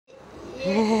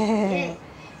All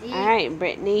right,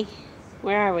 Brittany.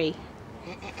 Where are we?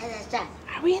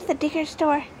 Are we at the Digger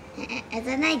store? It's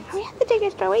a night. Are we at the Digger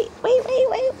store? Wait.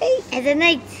 It's a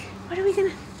night. What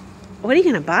are you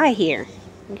gonna buy here?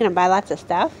 You gonna buy lots of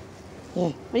stuff? Yeah.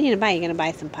 What are you gonna buy? You gonna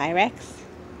buy some Pyrex?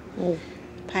 Yeah.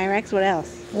 Pyrex? What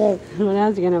else? Yeah. What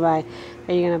else are you gonna buy?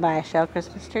 Are you gonna buy a shell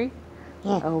Christmas tree?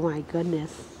 Yeah. Oh my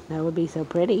goodness, that would be so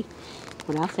pretty.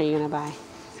 What else are you gonna buy?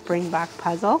 Springbok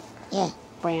puzzle? Yeah.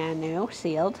 Brand new,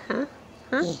 sealed, huh?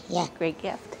 Yeah. Great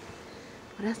gift.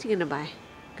 What else are you gonna buy?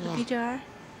 Cookie jar?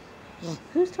 Yeah.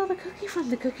 Who stole the cookie from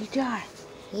the cookie jar?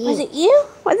 You. Was it you?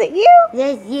 Was it you?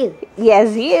 Yes, you.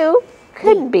 Yes, you.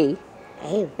 Couldn't be.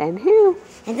 You. Then who?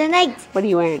 It's a night. What are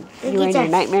you wearing? You wearing your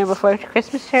Nightmare Before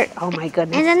Christmas shirt? Oh my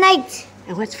goodness. It's a night.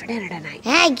 And what's for dinner tonight?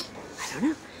 Egg. I don't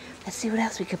know. Let's see what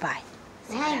else we could buy.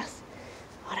 See what Egg. else.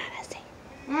 Hold on, let's see.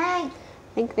 Egg.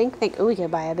 Think. Oh, we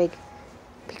could buy a big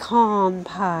pecan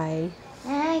pie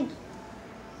Egg.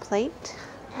 plate.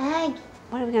 Egg.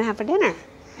 What are we gonna have for dinner?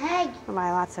 Egg. We'll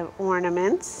buy lots of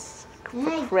ornaments for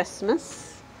Egg.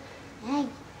 Christmas. Egg.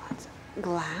 Lots of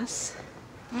glass.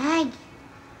 Egg.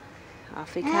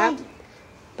 Coffee cup. Egg.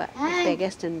 But the Egg.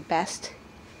 biggest and best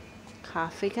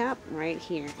coffee cup right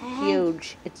here. Egg.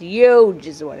 Huge. It's huge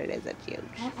is what it is. It's huge.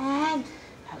 Egg.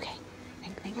 Okay.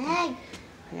 Think. Egg.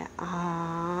 We got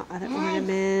other Egg.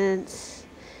 ornaments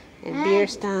and Egg. beer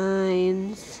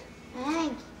steins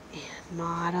Egg. and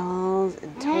models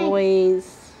and Egg.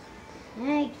 toys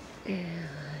Egg.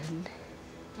 and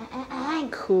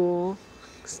Egg. cool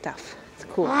stuff. It's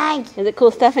cool. Egg. Is it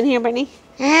cool stuff in here, Brittany?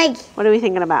 Egg. What are we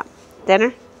thinking about?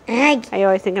 Dinner? Egg. Are you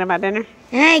always thinking about dinner?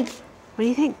 Egg. What do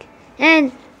you think?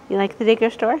 And. You like the Digger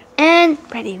store? And.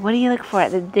 Brittany, what do you look for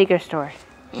at the Digger store?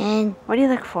 And. What do you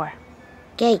look for?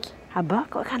 Cake. A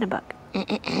book? What kind of book?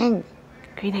 And.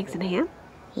 Green Eggs and Ham?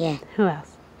 Yeah. Who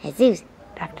else? Jesus.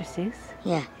 Dr. Seuss?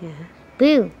 Yeah. Yeah.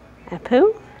 Boo. A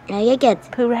Pooh? No, you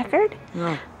get. Pooh record?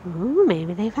 Yeah. Ooh,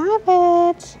 maybe they have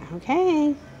it.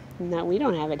 Okay. No, we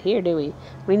don't have it here, do we?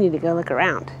 We need to go look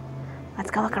around.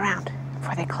 Let's go look around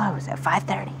before they close at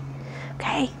 5:30.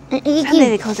 Okay? Sunday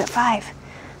they close at 5.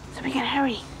 So we gotta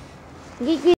hurry.